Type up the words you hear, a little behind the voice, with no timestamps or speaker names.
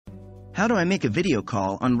How do I make a video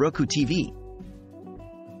call on Roku TV?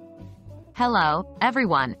 Hello,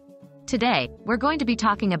 everyone. Today, we're going to be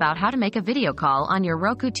talking about how to make a video call on your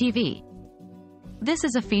Roku TV. This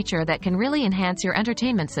is a feature that can really enhance your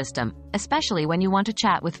entertainment system, especially when you want to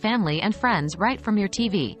chat with family and friends right from your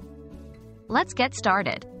TV. Let's get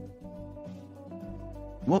started.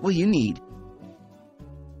 What will you need?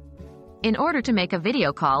 In order to make a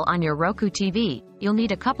video call on your Roku TV, you'll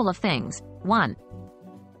need a couple of things. 1.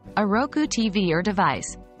 A Roku TV or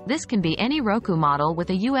device. This can be any Roku model with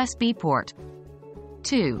a USB port.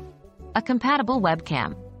 2. A compatible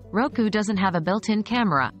webcam. Roku doesn't have a built-in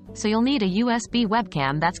camera, so you'll need a USB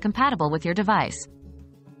webcam that's compatible with your device.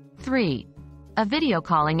 3. A video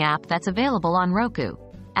calling app that's available on Roku.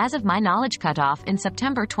 As of my knowledge cutoff in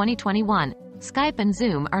September 2021, Skype and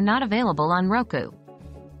Zoom are not available on Roku.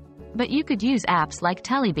 But you could use apps like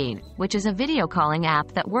Telebean, which is a video calling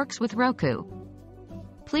app that works with Roku.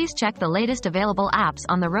 Please check the latest available apps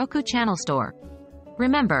on the Roku channel store.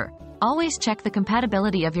 Remember, always check the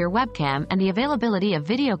compatibility of your webcam and the availability of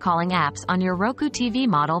video calling apps on your Roku TV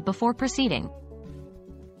model before proceeding.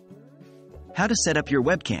 How to set up your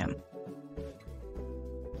webcam?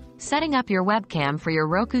 Setting up your webcam for your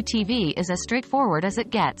Roku TV is as straightforward as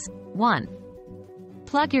it gets. 1.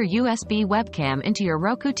 Plug your USB webcam into your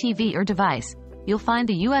Roku TV or device. You'll find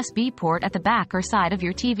the USB port at the back or side of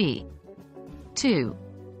your TV. 2.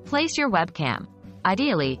 Place your webcam.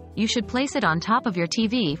 Ideally, you should place it on top of your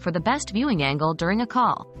TV for the best viewing angle during a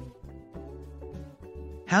call.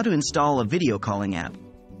 How to install a video calling app?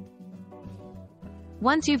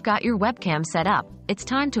 Once you've got your webcam set up, it's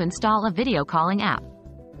time to install a video calling app.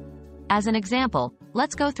 As an example,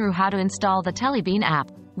 let's go through how to install the Telebean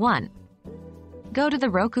app. 1. Go to the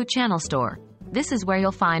Roku channel store. This is where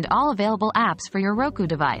you'll find all available apps for your Roku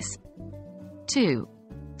device. 2.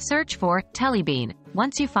 Search for Telebean.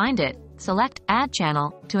 Once you find it, select Add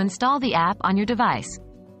Channel to install the app on your device.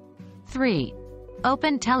 3.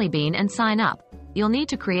 Open Telebean and sign up. You'll need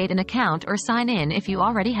to create an account or sign in if you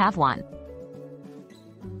already have one.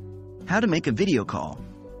 How to make a video call?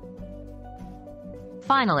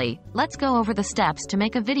 Finally, let's go over the steps to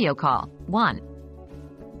make a video call. 1.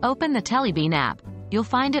 Open the Telebean app. You'll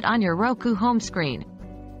find it on your Roku home screen.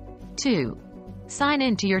 2. Sign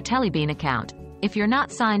in to your Telebean account, if you're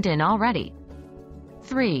not signed in already.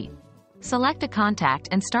 3. Select a contact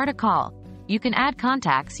and start a call. You can add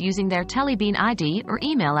contacts using their Telebean ID or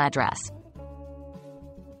email address.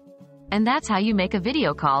 And that's how you make a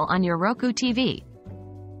video call on your Roku TV.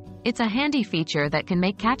 It's a handy feature that can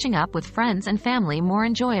make catching up with friends and family more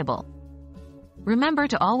enjoyable. Remember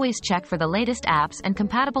to always check for the latest apps and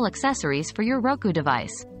compatible accessories for your Roku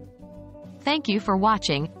device. Thank you for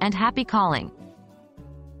watching, and happy calling!